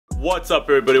What's up,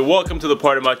 everybody? Welcome to the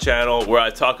part of my channel where I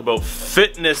talk about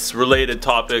fitness related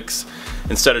topics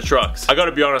instead of trucks. I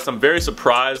gotta be honest, I'm very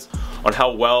surprised on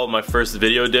how well my first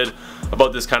video did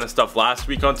about this kind of stuff last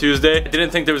week on Tuesday. I didn't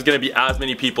think there was gonna be as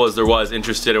many people as there was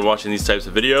interested in watching these types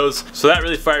of videos. So that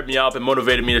really fired me up and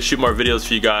motivated me to shoot more videos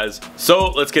for you guys.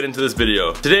 So let's get into this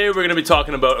video. Today we're gonna be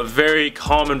talking about a very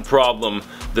common problem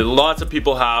that lots of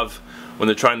people have when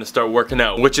they're trying to start working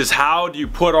out, which is how do you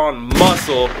put on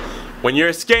muscle when you're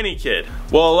a skinny kid?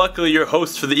 Well, luckily your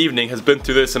host for the evening has been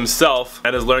through this himself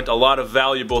and has learned a lot of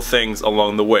valuable things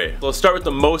along the way. So let's start with the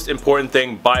most important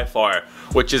thing by far,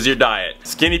 which is your diet.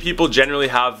 Skinny people generally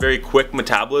have very quick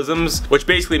metabolisms, which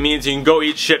basically means you can go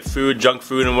eat shit food, junk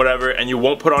food and whatever, and you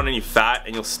won't put on any fat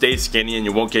and you'll stay skinny and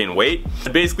you won't gain weight.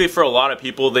 And basically for a lot of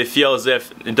people, they feel as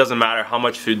if it doesn't matter how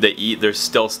much food they eat, they're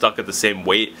still stuck at the same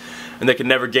weight and they can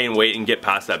never gain weight and get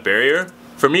past that barrier.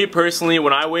 For me personally,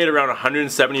 when I weighed around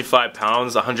 175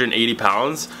 pounds, 180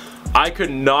 pounds, I could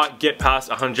not get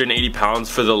past 180 pounds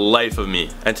for the life of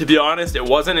me. And to be honest, it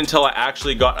wasn't until I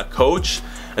actually got a coach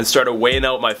and started weighing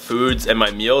out my foods and my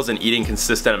meals and eating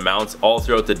consistent amounts all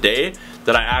throughout the day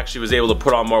that I actually was able to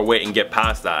put on more weight and get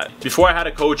past that. Before I had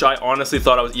a coach, I honestly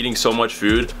thought I was eating so much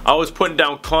food. I was putting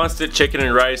down constant chicken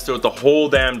and rice throughout the whole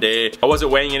damn day. I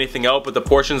wasn't weighing anything out, but the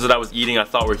portions that I was eating I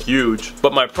thought were huge.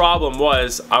 But my problem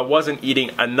was I wasn't eating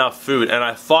enough food, and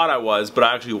I thought I was, but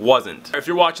I actually wasn't. If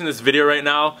you're watching this video right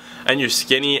now and you're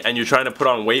skinny and you're trying to put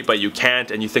on weight but you can't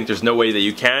and you think there's no way that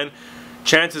you can,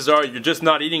 chances are you're just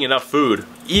not eating enough food,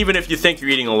 even if you think you're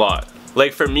eating a lot.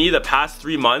 Like for me, the past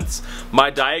 3 months, my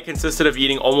diet consisted of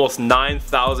eating almost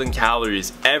 9,000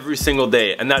 calories every single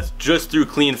day, and that's just through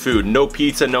clean food. No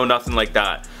pizza, no nothing like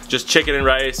that. Just chicken and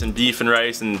rice and beef and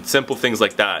rice and simple things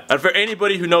like that. And for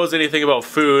anybody who knows anything about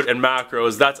food and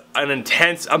macros, that's an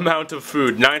intense amount of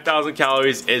food. 9,000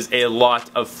 calories is a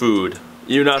lot of food.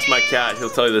 You ask my cat,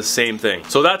 he'll tell you the same thing.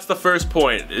 So that's the first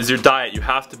point, is your diet. You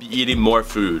have to be eating more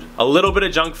food. A little bit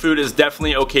of junk food is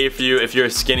definitely okay for you if you're a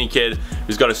skinny kid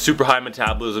who's got a super high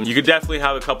metabolism. You could definitely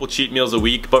have a couple cheat meals a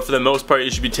week, but for the most part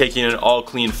you should be taking in all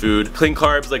clean food. Clean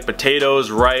carbs like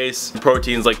potatoes, rice,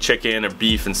 proteins like chicken or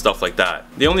beef and stuff like that.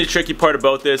 The only tricky part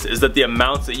about this is that the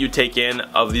amounts that you take in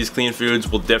of these clean foods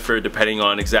will differ depending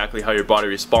on exactly how your body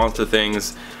responds to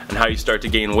things and how you start to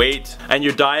gain weight. And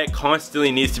your diet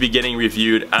constantly needs to be getting reviewed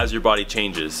as your body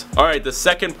changes. Alright, the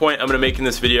second point I'm going to make in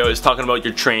this video is talking about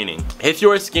your training. If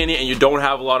you're skinny and you don't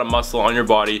have a lot of muscle on your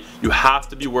body, you have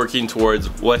to be working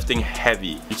towards lifting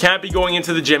heavy. You can't be going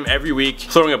into the gym every week,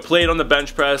 throwing a plate on the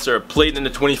bench press or a plate into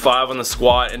 25 on the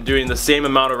squat and doing the same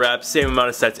amount of reps, same amount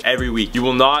of sets every week. You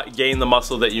will not gain the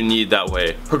muscle that you need that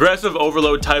way. Progressive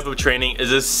overload type of training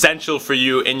is essential for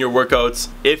you in your workouts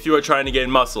if you are trying to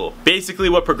gain muscle. Basically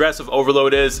what progressive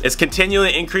overload is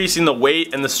continually increasing the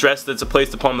weight and the stress that's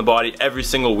placed upon the body every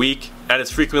single week and as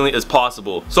frequently as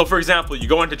possible. So for example, you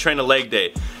go in to train a leg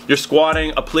day, you're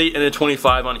squatting a plate and a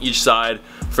 25 on each side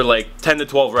for like 10 to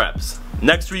 12 reps.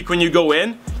 Next week when you go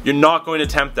in, you're not going to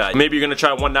attempt that. Maybe you're going to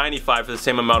try 195 for the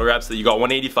same amount of reps that you got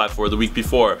 185 for the week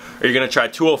before, or you're going to try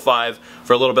 205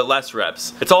 for a little bit less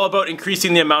reps. It's all about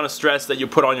increasing the amount of stress that you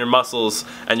put on your muscles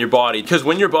and your body, because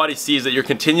when your body sees that you're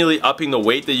continually upping the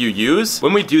weight that you use,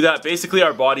 when we do that, basically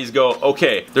our bodies go,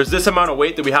 okay, there's this amount of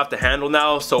weight that we have to handle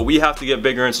now, so we have to get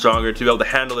bigger and stronger to be able to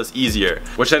handle this easier,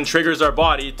 which then triggers our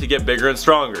body to get bigger and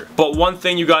stronger. But one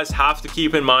thing you guys have to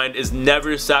keep in mind is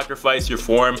never sacrifice your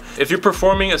form. If you're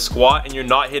performing a squat and you're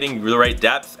not hitting the right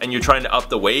depth and you're trying to up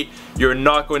the weight, you're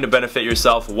not going to benefit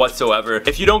yourself whatsoever.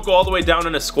 If you don't go all the way down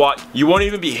in a squat, you won't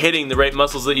even be hitting the right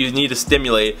muscles that you need to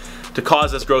stimulate to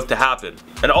cause this growth to happen.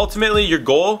 And ultimately your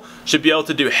goal should be able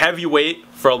to do heavy weight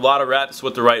for a lot of reps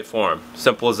with the right form.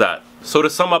 Simple as that. So to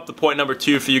sum up the point number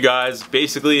 2 for you guys,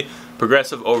 basically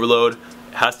progressive overload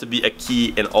has to be a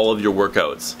key in all of your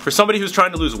workouts. For somebody who's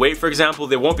trying to lose weight, for example,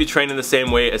 they won't be training the same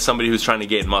way as somebody who's trying to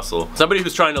gain muscle. Somebody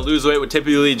who's trying to lose weight would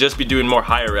typically just be doing more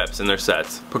higher reps in their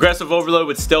sets. Progressive overload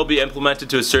would still be implemented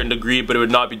to a certain degree, but it would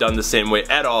not be done the same way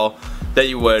at all that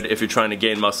you would if you're trying to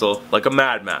gain muscle like a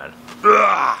madman.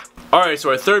 Alright, so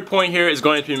our third point here is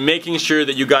going to be making sure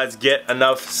that you guys get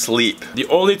enough sleep. The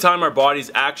only time our bodies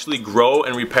actually grow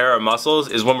and repair our muscles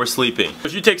is when we're sleeping.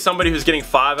 If you take somebody who's getting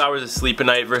 5 hours of sleep a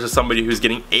night versus somebody who's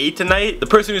getting 8 a night, the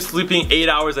person who's sleeping 8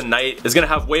 hours a night is going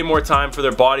to have way more time for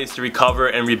their bodies to recover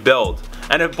and rebuild.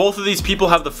 And if both of these people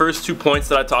have the first 2 points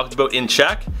that I talked about in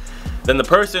check, then the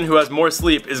person who has more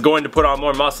sleep is going to put on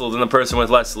more muscle than the person with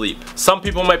less sleep. Some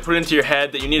people might put into your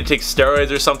head that you need to take steroids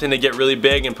or something to get really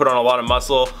big and put on a lot of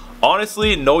muscle.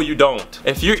 Honestly, no you don't.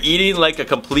 If you're eating like a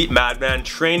complete madman,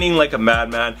 training like a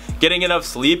madman, getting enough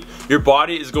sleep, your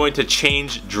body is going to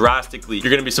change drastically. You're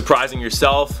going to be surprising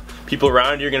yourself. people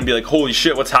around you are gonna be like, holy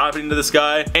shit, what's happening to this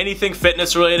guy? Anything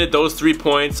fitness related, those 3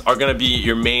 points are gonna be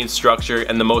your main structure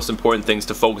and the most important things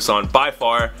to focus on by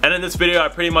far. And in this video, I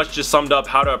pretty much just summed up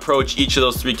how to approach each of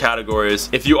those 3 categories.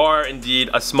 If you are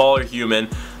indeed a smaller human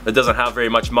that doesn't have very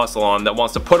much muscle on, that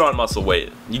wants to put on muscle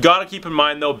weight. You gotta keep in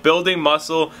mind though, building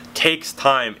muscle takes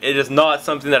time. It is not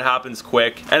something that happens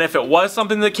quick. And if it was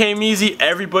something that came easy,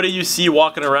 everybody you see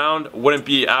walking around wouldn't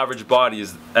be average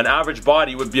bodies. An average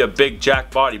body would be a big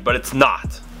jack body, but it's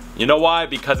not. You know why?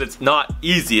 Because it's not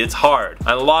easy, it's hard.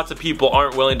 And lots of people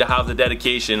aren't willing to have the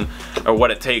dedication or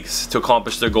what it takes to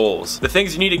accomplish their goals. The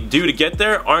things you need to do to get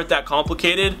there aren't that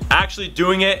complicated. Actually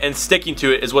doing it and sticking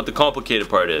to it is what the complicated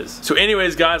part is. So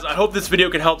anyways guys, I hope this video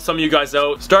can help some of you guys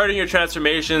out. Starting your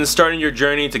transformation, starting your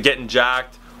journey to getting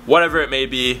jacked, whatever it may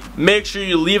be. Make sure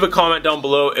you leave a comment down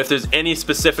below if there's any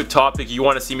specific topic you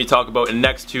want to see me talk about in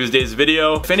next Tuesday's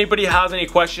video. If anybody has any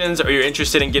questions or you're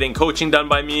interested in getting coaching done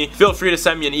by me, feel free to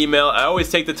send me an email. I always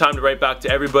take the time to write back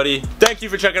to everybody. Thank you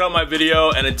for checking out my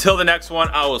video, and until the next one,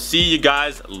 I will see you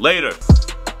guys later.